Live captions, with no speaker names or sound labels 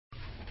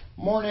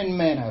Morning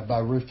Manna by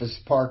Rufus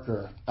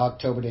Parker,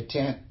 October the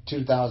 10th,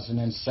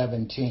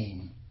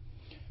 2017.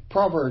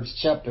 Proverbs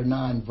chapter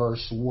 9,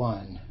 verse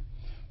 1.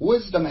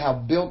 Wisdom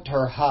hath built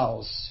her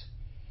house.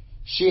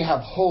 She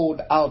hath holed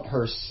out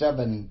her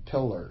 7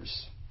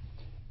 pillars.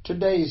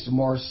 Today's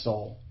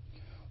morsel.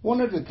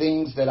 One of the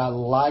things that I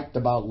liked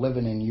about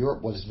living in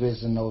Europe was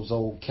visiting those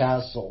old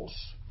castles.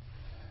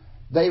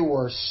 They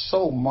were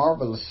so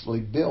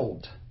marvelously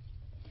built.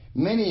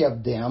 Many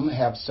of them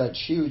have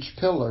such huge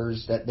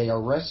pillars that they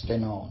are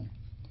resting on.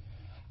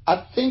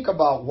 I think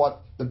about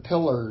what the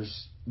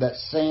pillars that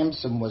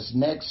Samson was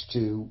next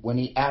to when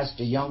he asked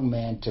a young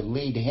man to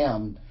lead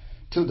him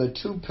to the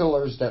 2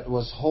 pillars that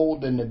was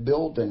holding the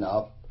building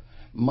up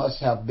must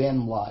have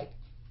been like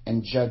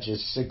in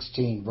Judges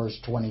 16, verse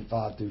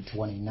 25 through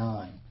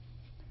 29.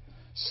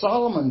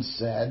 Solomon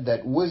said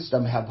that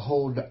wisdom have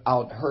hold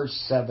out her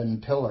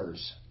 7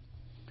 pillars.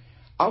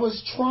 I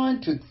was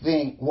trying to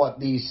think what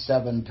these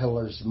 7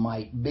 pillars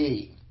might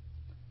be.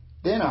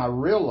 Then I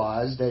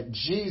realized that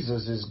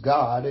Jesus is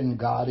God and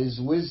God is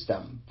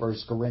wisdom.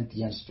 1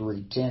 Corinthians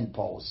 3:10,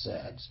 Paul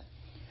says.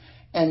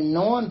 And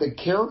knowing the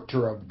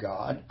character of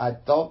God, I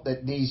thought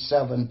that these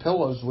 7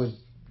 pillars would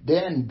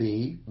then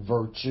be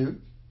virtue,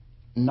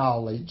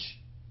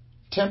 knowledge,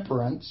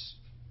 temperance,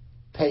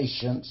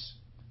 patience,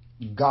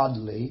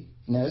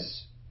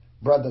 godliness,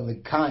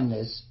 brotherly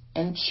kindness,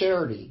 and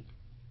charity.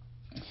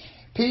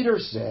 Peter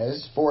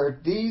says, for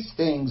if these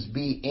things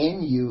be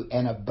in you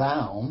and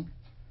abound,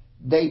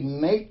 they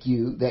make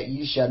you that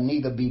you shall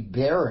neither be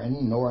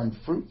barren nor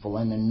unfruitful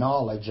in the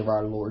knowledge of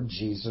our Lord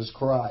Jesus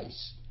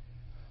Christ.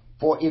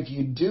 For if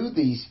you do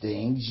these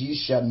things, ye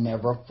shall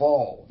never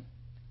fall.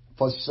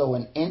 For so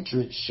an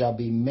entrance shall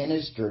be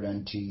ministered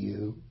unto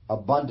you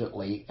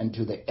abundantly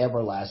into the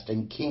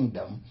everlasting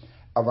kingdom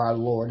of our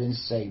Lord and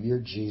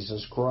Savior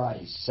Jesus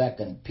Christ.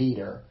 2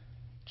 Peter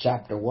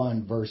chapter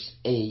 1, verse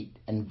 8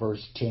 and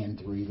verse 10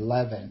 through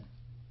 11.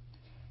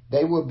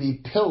 They will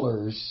be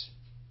pillars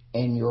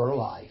in your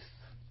life.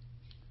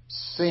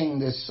 Sing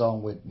this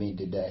song with me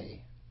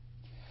today.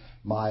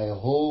 My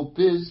hope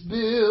is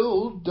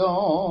built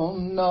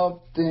on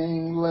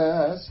nothing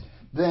less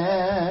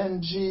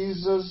than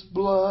Jesus'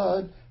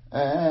 blood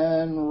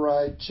and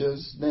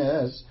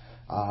righteousness.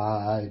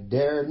 I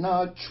dare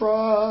not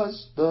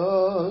trust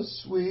the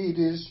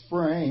sweetest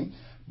frame,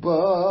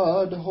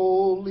 but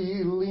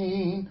wholly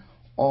lean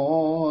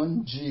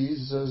on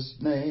Jesus'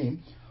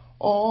 name.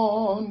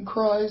 On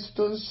Christ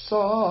the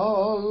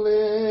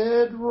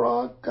solid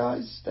rock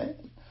I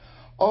stand.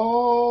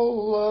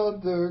 All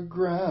other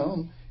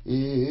ground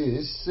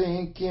is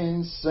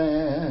sinking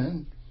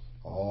sand.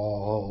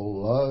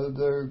 All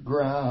other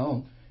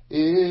ground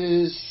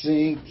is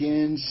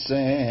sinking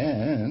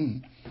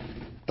sand.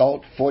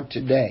 Thought for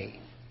today.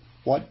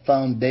 What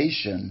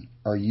foundation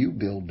are you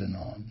building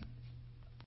on?